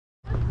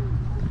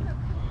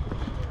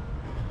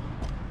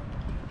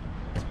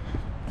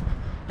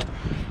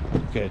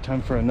Okay,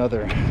 time for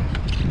another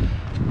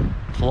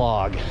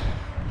vlog.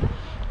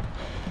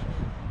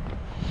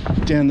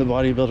 Dan the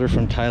bodybuilder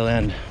from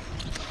Thailand,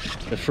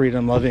 the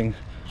freedom-loving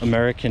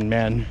American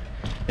man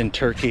in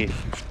Turkey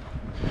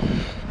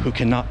who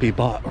cannot be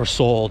bought or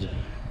sold.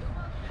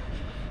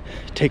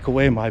 Take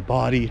away my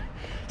body,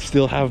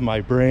 still have my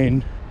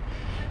brain.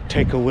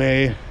 Take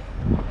away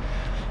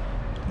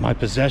my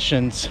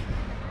possessions.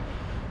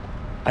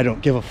 I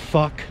don't give a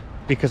fuck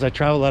because I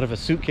travel out of a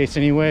suitcase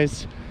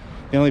anyways.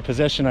 The only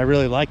possession I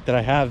really like that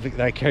I have,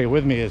 that I carry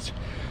with me, is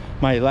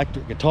my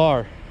electric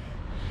guitar.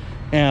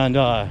 And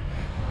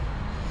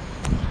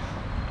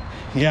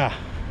yeah,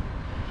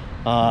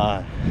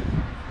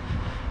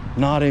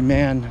 not a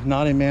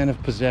man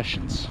of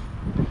possessions.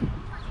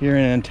 Here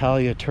in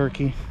Antalya,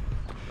 Turkey,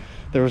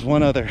 there was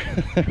one other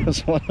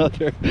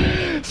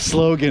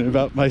slogan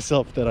about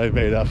myself that I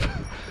made up.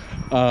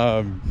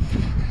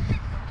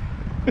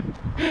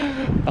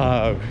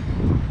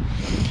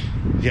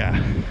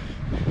 Yeah,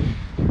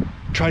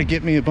 try to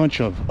get me a bunch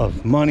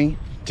of money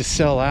to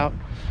sell out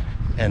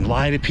and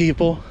lie to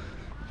people.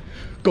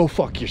 Go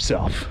fuck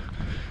yourself.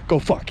 Go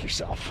fuck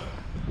yourself.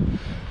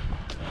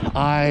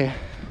 I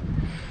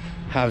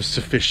have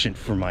sufficient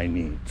for my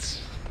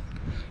needs.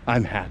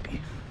 I'm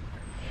happy.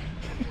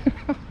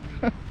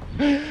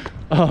 Here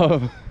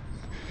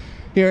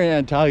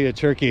in Antalya,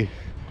 Turkey,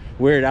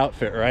 weird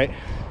outfit, right?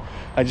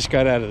 I just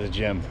got out of the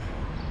gym.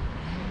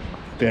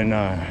 Been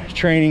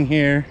training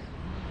here.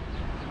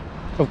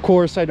 Of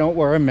course, I don't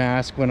wear a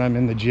mask when I'm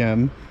in the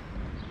gym.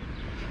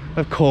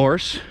 Of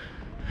course,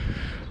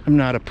 I'm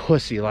not a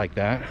pussy like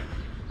that.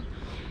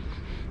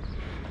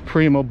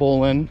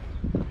 Primobolan,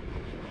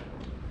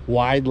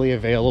 widely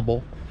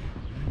available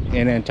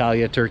in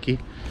Antalya, Turkey.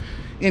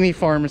 Any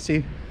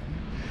pharmacy.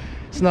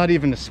 It's not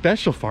even a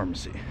special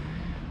pharmacy.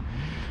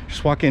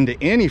 Just walk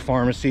into any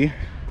pharmacy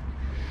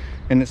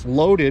and it's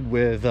loaded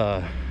with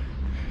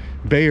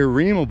Bayer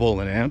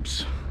Primobolan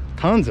amps,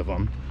 tons of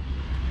them,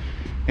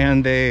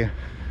 and they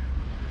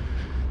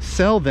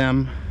sell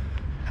them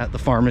at the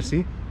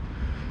pharmacy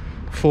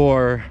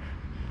for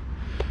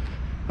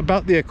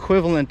about the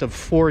equivalent of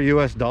 $4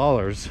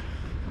 US.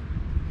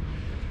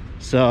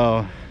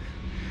 So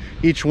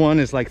each one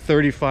is like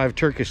 35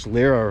 Turkish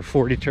lira or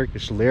 40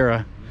 Turkish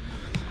lira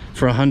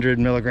for 100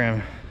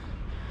 milligram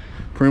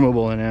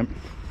Primobolan amp.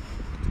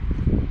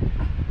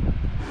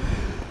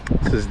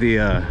 This is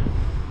the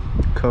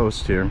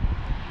coast here.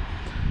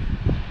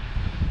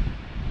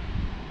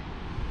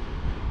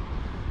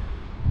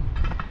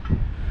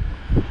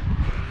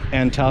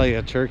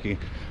 Antalya, Turkey.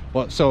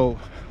 Well, so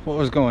what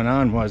was going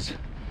on was,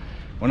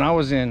 when I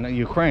was in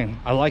Ukraine,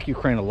 I like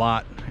Ukraine a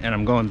lot, and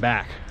I'm going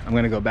back. I'm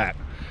gonna go back.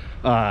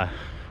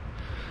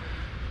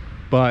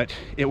 But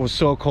it was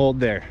so cold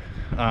there,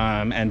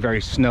 and very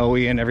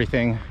snowy and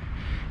everything,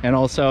 and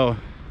also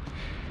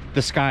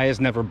the sky is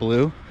never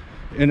blue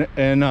in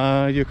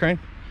Ukraine,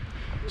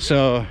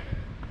 so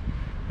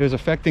it was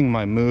affecting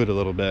my mood a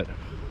little bit.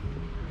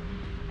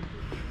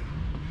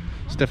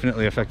 It's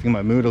definitely affecting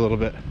my mood a little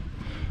bit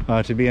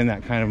to be in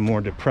that kind of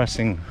more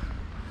depressing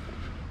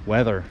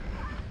weather.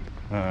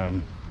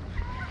 I'm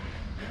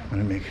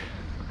gonna make,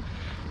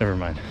 never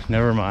mind,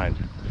 I'm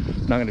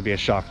not gonna be a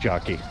shock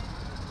jockey.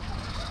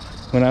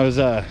 When I was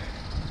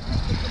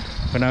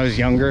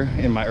younger,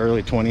 in my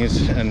early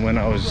 20s, and when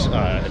I was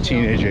a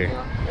teenager,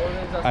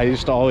 I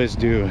used to always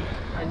do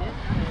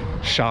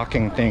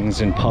shocking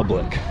things in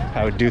public.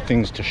 I would do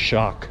things to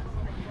shock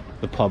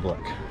the public.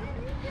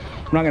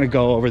 I'm not gonna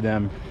go over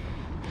them.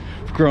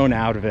 I've grown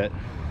out of it.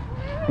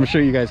 I'm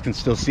sure you guys can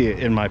still see it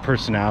in my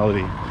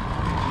personality.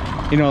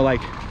 You know, like,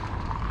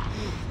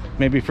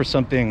 maybe for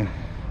something,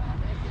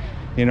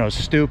 you know,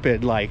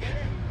 stupid, like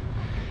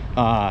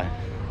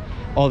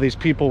all these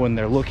people, when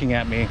they're looking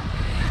at me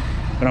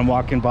when I'm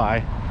walking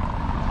by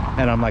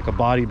and I'm like a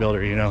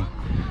bodybuilder, you know,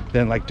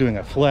 then like doing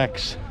a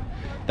flex,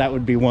 that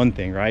would be one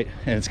thing, right?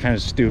 And it's kind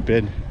of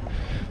stupid.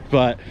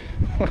 But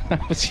when I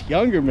was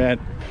younger, man,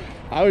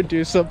 I would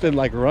do something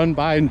like run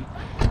by and,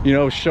 you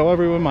know, show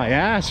everyone my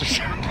ass or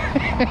something.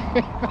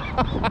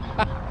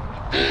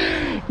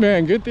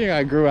 Man, good thing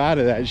I grew out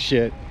of that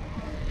shit.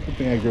 Good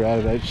thing I grew out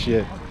of that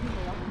shit.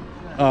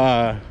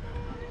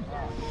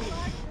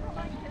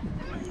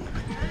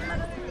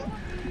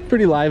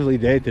 Pretty lively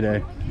day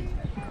today.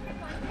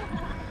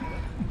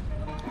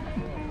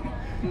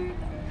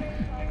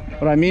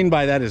 What I mean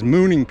by that is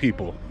mooning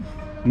people.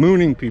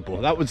 Mooning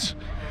people. That was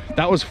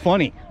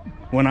funny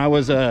when I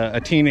was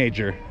a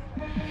teenager.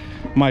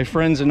 My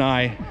friends and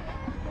I,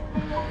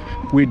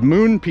 we'd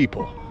moon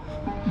people.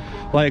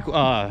 Like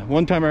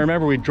one time I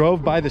remember we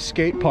drove by the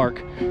skate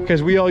park,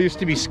 because we all used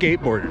to be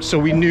skateboarders, so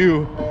we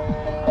knew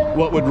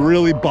what would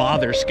really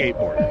bother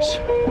skateboarders.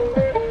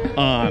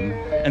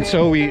 And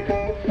so we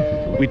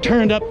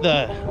turned up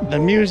the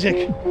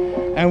music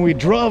and we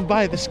drove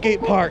by the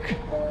skate park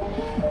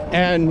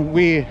and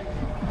we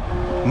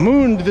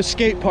mooned the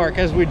skate park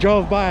as we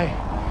drove by,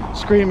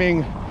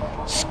 screaming,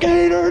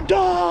 "Skate or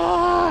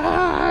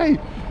die!"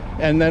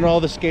 And then all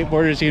the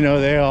skateboarders, you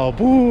know, they all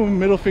boom,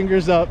 middle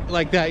fingers up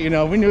like that, you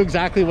know. We knew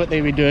exactly what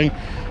they'd be doing.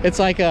 It's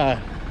like and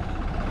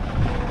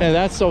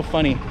that's so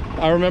funny.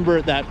 I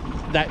remember that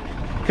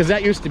because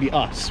that used to be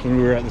us when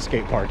we were at the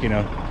skate park, you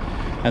know,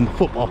 and the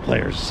football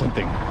players or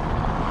something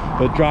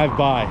would drive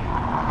by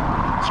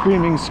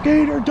screaming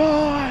skate or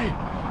die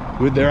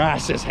with their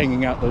asses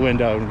hanging out the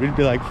window, and we'd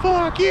be like,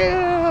 fuck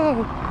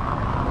you.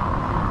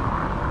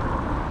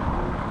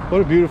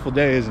 What a beautiful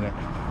day, isn't it?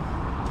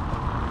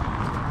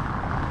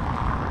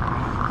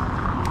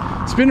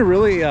 It's been a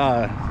really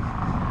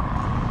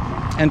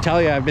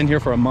Antalya, I've been here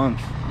for a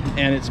month,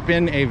 and it's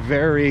been a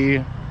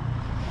very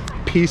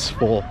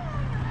peaceful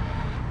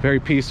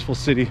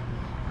city.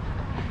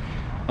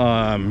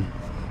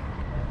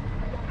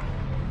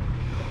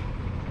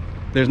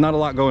 There's not a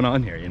lot going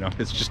on here, you know.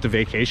 It's just a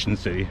vacation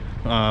city.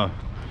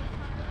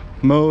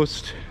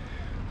 Most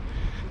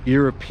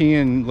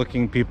European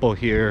looking people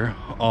here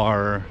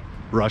are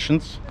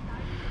Russians.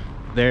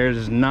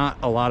 There's not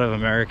a lot of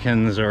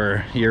Americans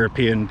or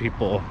European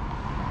people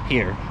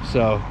here,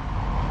 so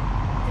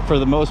for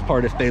the most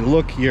part, if they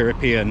look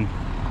European,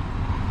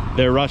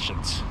 they're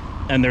Russians.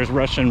 And there's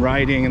Russian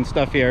writing and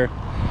stuff here.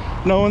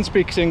 No one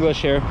speaks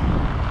English here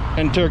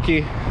in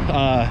Turkey.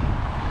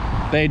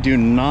 They do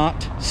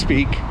not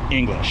speak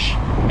English,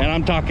 and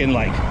I'm talking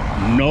like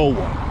no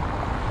one.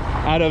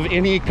 Out of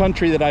any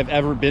country that I've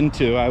ever been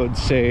to, I would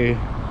say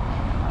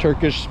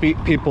Turkish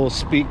people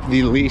speak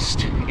the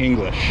least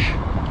English,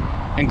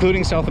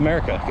 including South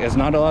America, because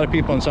not a lot of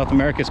people in South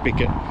America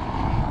speak it.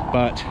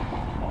 But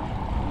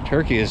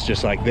Turkey is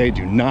just like, they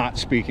do not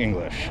speak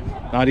English,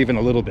 not even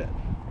a little bit.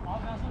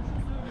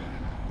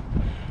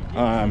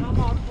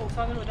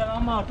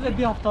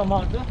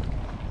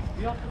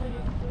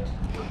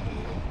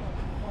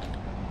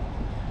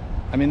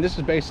 I mean, this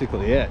is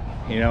basically it.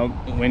 You know,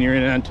 when you're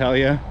in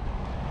Antalya,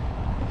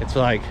 it's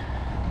like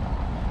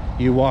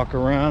you walk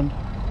around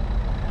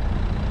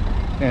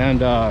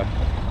and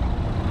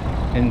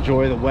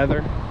enjoy the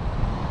weather,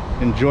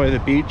 enjoy the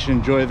beach,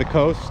 enjoy the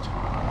coast,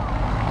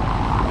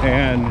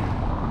 and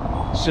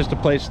it's just a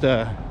place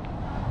to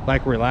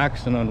like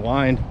relax and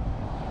unwind.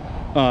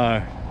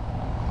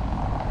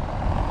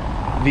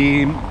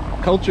 The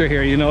culture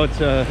here, you know, it's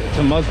a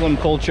Muslim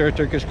culture,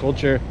 Turkish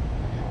culture.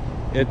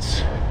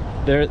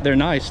 They're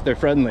nice, they're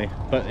friendly,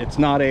 but it's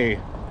not a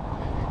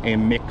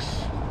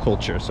mix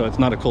culture. So it's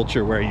not a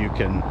culture where you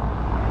can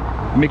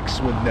mix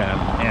with them,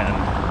 and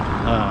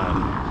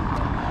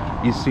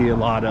you see a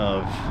lot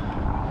of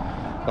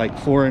like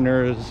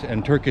foreigners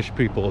and Turkish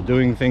people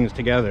doing things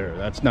together.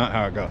 That's not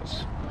how it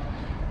goes.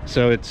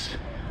 So it's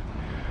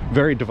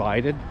very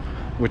divided,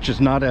 which is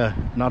not a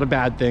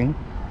bad thing.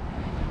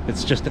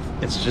 It's just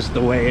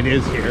the way it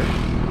is here.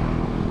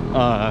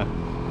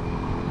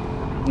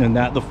 And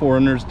that the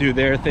foreigners do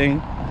their thing,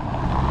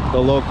 the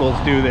locals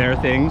do their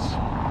things,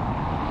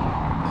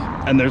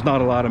 and there's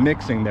not a lot of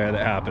mixing there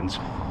that happens.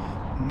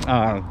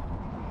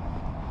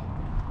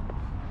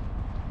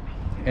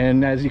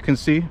 And as you can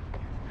see,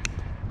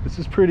 this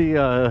is pretty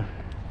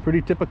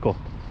typical.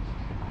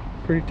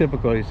 Pretty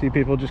typical. You see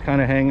people just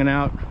kind of hanging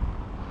out,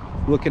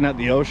 looking at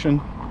the ocean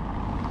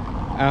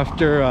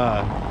after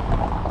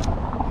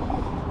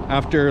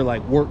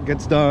like work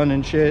gets done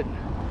and shit.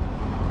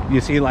 You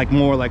see like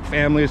more like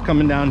families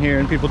coming down here,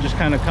 and people just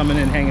kind of coming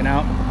in, hanging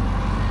out.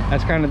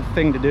 That's kind of the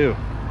thing to do.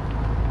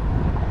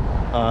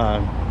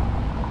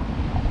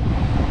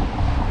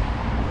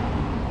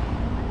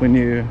 When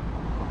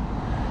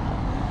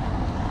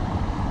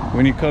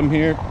you come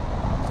here,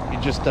 you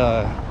just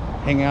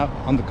hang out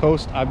on the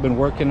coast. I've been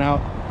working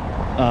out.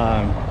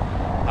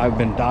 I've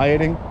been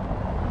dieting.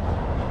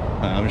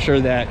 I'm sure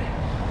that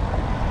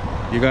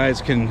you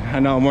guys can, I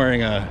know I'm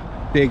wearing a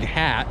big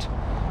hat,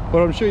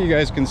 but I'm sure you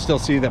guys can still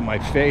see that my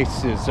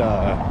face is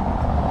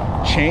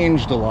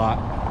changed a lot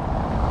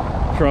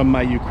from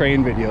my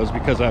Ukraine videos,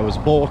 because I was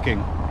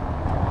bulking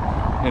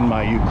in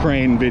my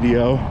Ukraine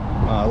video,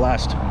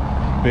 last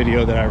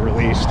video that I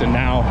released, and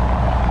now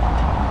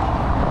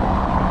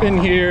been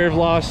here, I've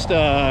lost,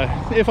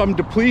 if I'm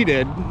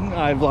depleted,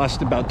 I've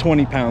lost about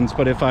 20 pounds,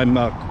 but if I'm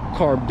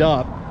carved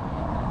up,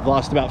 I've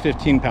lost about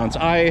 15 pounds.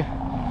 I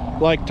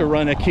like to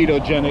run a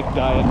ketogenic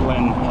diet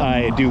when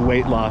I do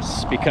weight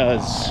loss,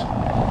 because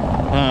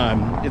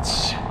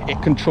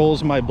it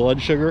controls my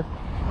blood sugar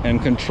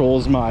and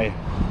controls my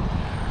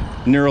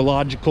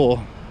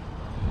neurological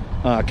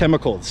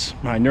chemicals,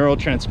 my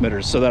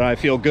neurotransmitters, so that I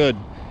feel good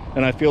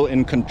and I feel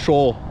in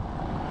control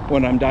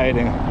when I'm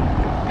dieting.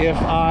 If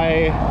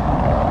I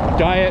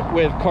diet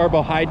with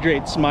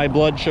carbohydrates, my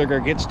blood sugar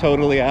gets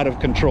totally out of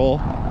control.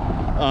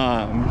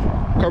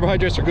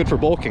 Carbohydrates are good for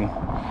bulking,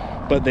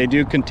 but they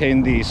do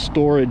contain the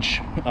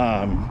storage,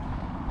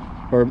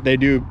 or they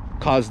do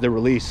cause the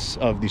release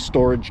of the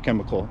storage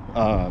chemical,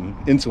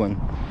 insulin,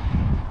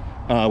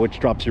 which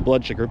drops your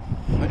blood sugar.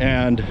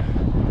 And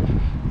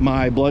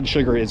my blood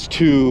sugar is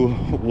too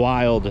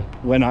wild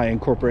when I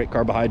incorporate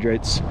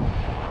carbohydrates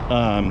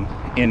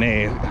in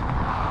a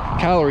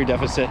calorie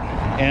deficit.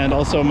 And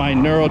also my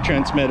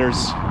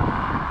neurotransmitters,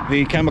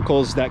 the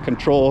chemicals that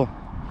control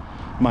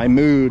my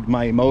mood,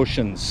 my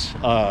emotions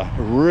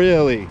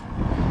really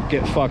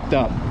get fucked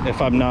up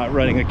if I'm not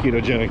running a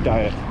ketogenic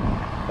diet.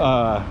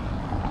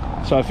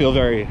 So I feel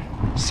very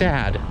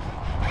sad.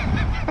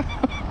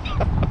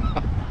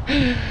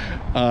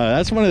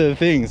 That's one of the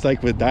things,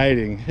 like with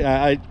dieting.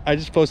 I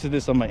just posted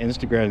this on my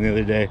Instagram the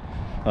other day.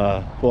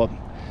 Well,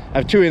 I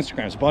have 2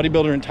 Instagrams,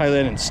 Bodybuilder in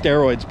Thailand and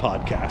Steroids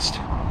Podcast.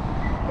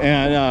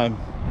 And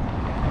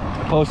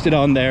I posted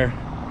on there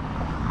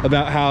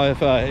about how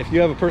if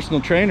you have a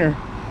personal trainer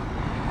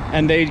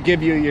and they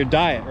give you your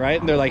diet, right?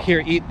 And they're like,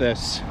 here, eat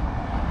this.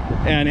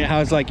 And it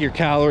has like your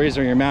calories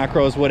or your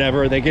macros,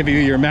 whatever. They give you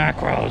your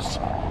macros.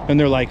 And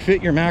they're like,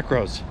 fit your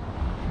macros.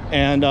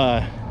 And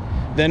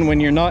then when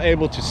you're not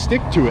able to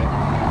stick to it,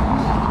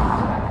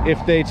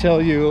 if they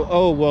tell you,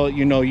 oh, well,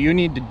 you know, you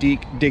need to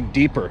dig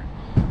deeper.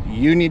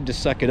 You need to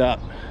suck it up.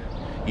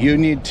 You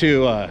need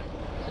to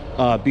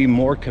be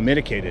more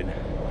communicated.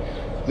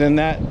 Then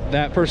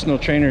that personal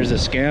trainer is a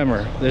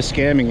scammer. They're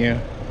scamming you,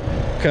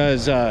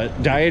 because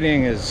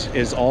dieting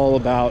is all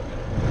about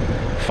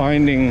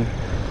finding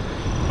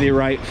the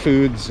right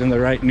foods and the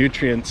right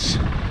nutrients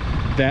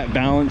that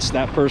balance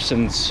that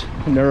person's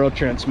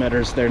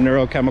neurotransmitters, their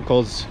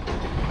neurochemicals,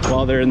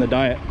 while they're in the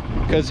diet.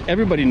 Because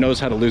everybody knows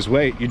how to lose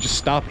weight, you just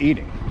stop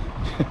eating.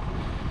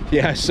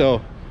 Yeah,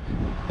 so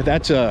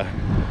that's a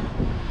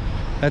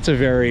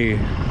very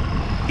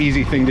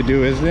easy thing to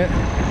do, isn't it?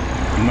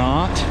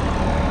 Not.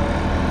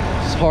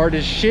 It's hard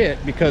as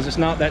shit, because it's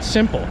not that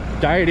simple.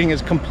 Dieting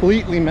is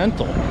completely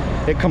mental.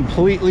 It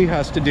completely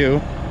has to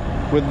do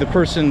with the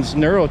person's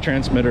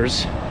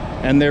neurotransmitters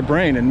and their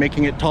brain, and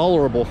making it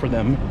tolerable for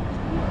them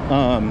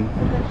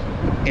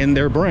in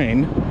their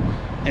brain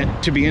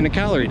to be in a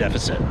calorie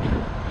deficit.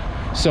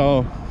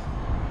 So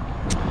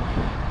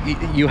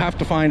you have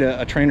to find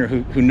a trainer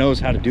who knows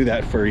how to do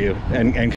that for you, and